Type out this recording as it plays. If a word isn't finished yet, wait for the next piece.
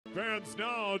Fans,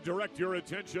 now direct your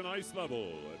attention ice level.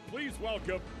 Please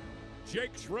welcome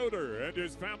Jake Schroeder and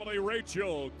his family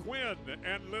Rachel, Quinn,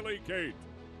 and Lily Kate.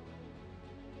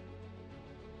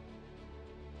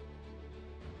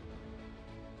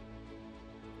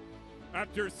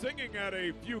 After singing at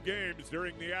a few games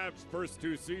during the Avs' first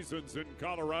 2 seasons in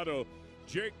Colorado,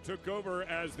 Jake took over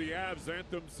as the Avs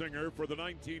anthem singer for the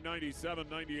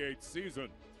 1997-98 season.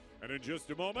 And in just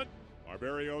a moment, our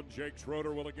very own Jake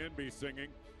Schroeder will again be singing,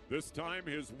 this time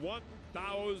his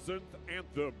 1,000th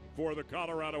anthem for the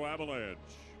Colorado Avalanche.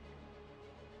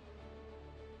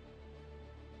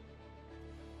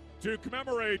 To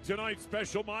commemorate tonight's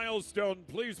special milestone,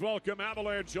 please welcome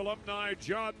Avalanche alumni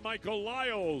John Michael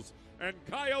Lyles and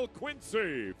Kyle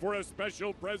Quincy for a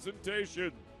special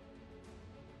presentation.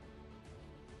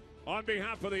 On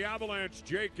behalf of the Avalanche,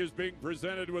 Jake is being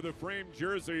presented with a framed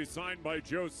jersey signed by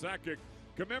Joe Sakic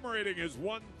commemorating his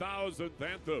 1,000th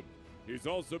anthem. He's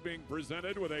also being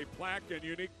presented with a plaque and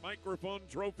unique microphone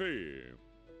trophy.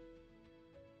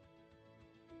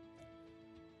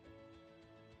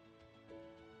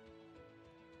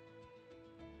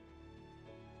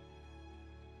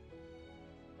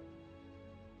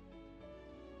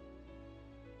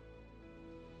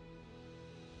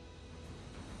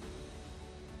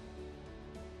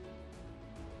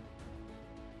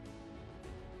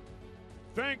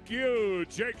 Thank you,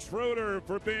 Jake Schroeder,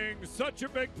 for being such a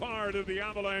big part of the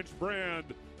Avalanche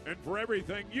brand and for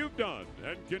everything you've done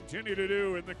and continue to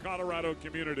do in the Colorado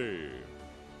community.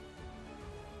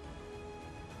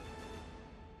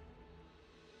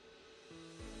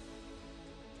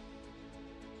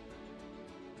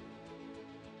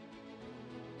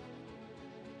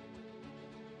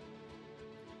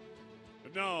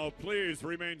 Now, please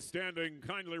remain standing.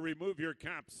 Kindly remove your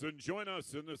caps and join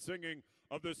us in the singing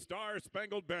of the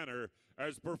Star-Spangled Banner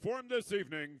as performed this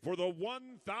evening for the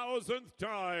 1,000th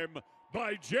time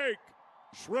by Jake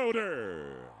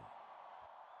Schroeder.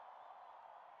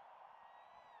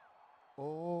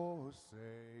 Oh,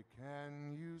 say,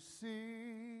 can you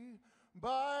see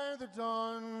by the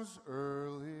dawn's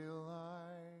early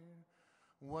light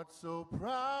what so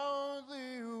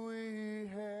proudly we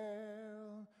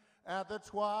hailed at the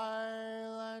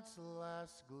twilight's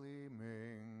last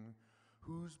gleaming,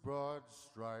 whose broad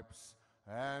stripes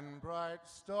and bright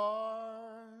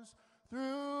stars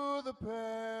through the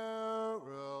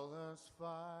perilous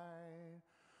fight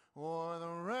o'er the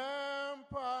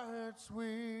ramparts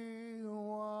we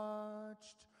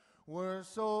watched were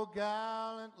so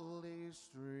gallantly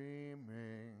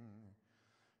streaming,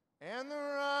 and the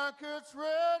rocket's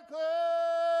red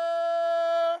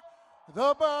glare,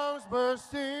 the bombs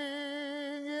bursting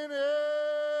in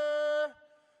air,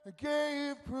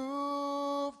 gave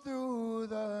proof through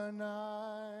the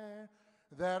night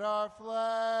that our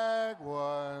flag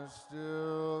was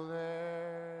still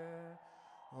there.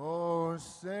 Oh,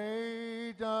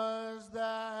 say, does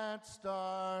that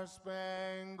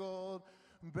star-spangled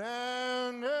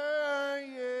banner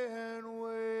yet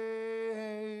wave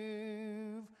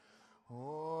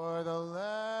o'er the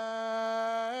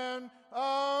land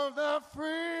of the free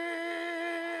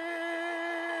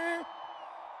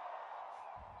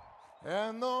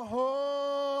and the whole